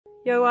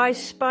Yo,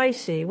 Ice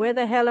Spicy, where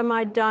the hell are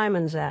my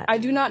diamonds at? I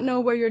do not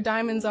know where your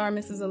diamonds are,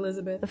 Mrs.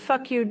 Elizabeth. The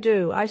fuck you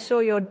do? I saw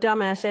your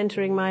dumbass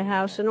entering my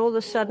house and all of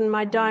a sudden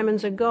my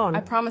diamonds are gone. I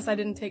promise I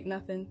didn't take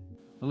nothing.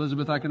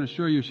 Elizabeth, I can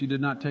assure you she did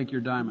not take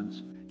your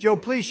diamonds. Joe,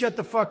 please shut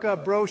the fuck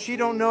up, bro. She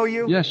don't know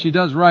you. Yes, she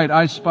does right.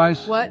 Ice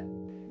Spice. What?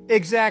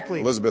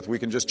 Exactly. Elizabeth, we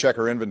can just check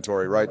her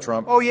inventory, right,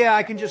 Trump? Oh yeah,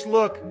 I can just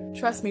look.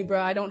 Trust me,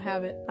 bro, I don't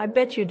have it. I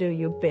bet you do,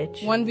 you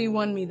bitch.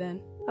 1v1 me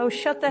then. Oh,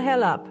 shut the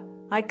hell up.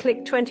 I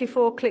click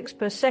 24 clicks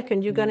per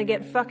second. You're gonna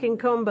get fucking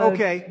comboed.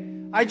 Okay,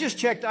 I just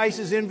checked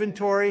Ice's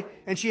inventory,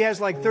 and she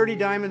has like 30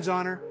 diamonds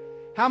on her.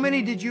 How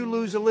many did you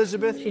lose,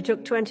 Elizabeth? She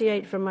took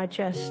 28 from my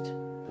chest.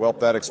 Well,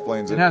 that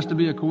explains it. It has to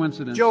be a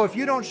coincidence. Joe, if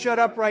you don't shut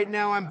up right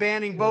now, I'm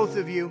banning both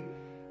of you.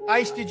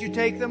 Ice, did you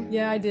take them?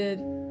 Yeah, I did.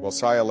 We'll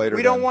see you later.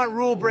 We don't want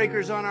rule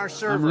breakers on our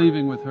server. I'm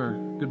leaving with her.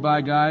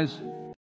 Goodbye, guys.